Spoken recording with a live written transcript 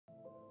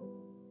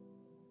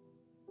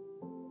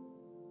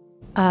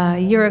A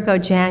year ago,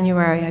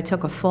 January, I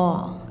took a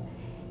fall,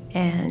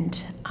 and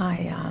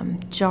I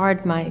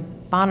jarred my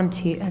bottom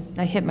teeth.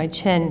 I hit my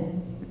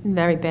chin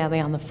very badly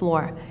on the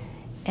floor,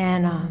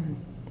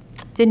 and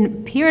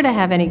didn't appear to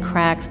have any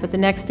cracks, but the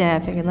next day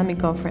I figured, let me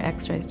go for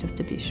x-rays just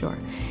to be sure.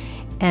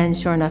 And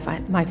sure enough,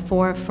 my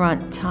 4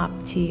 front top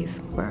teeth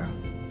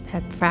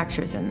had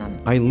fractures in them.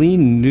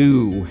 Eileen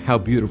knew how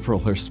beautiful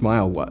her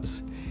smile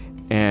was,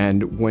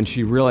 and when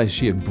she realized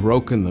she had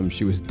broken them,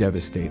 she was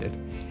devastated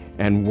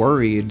and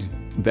worried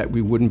that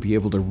we wouldn't be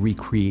able to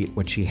recreate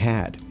what she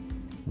had.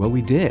 Well,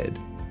 we did,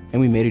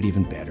 and we made it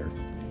even better.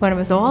 When it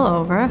was all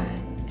over,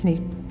 and he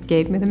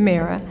gave me the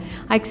mirror,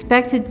 I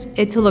expected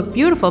it to look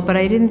beautiful, but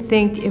I didn't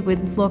think it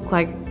would look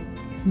like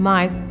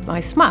my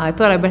smile. I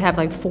thought I would have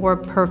like 4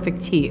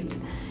 perfect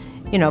teeth,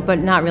 you know, but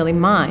not really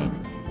mine.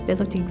 They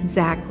looked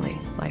exactly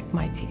like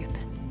my teeth.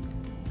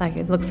 Like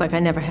it looks like I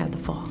never had the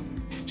fall.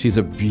 She's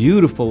a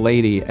beautiful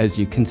lady, as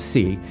you can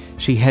see.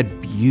 She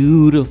had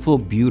beautiful,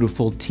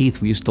 beautiful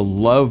teeth. We used to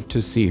love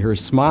to see her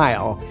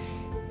smile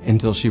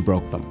until she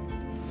broke them.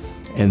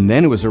 And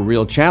then it was a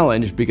real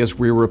challenge because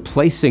we were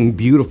replacing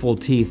beautiful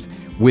teeth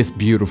with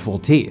beautiful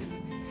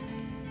teeth.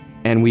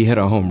 And we hit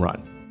a home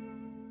run.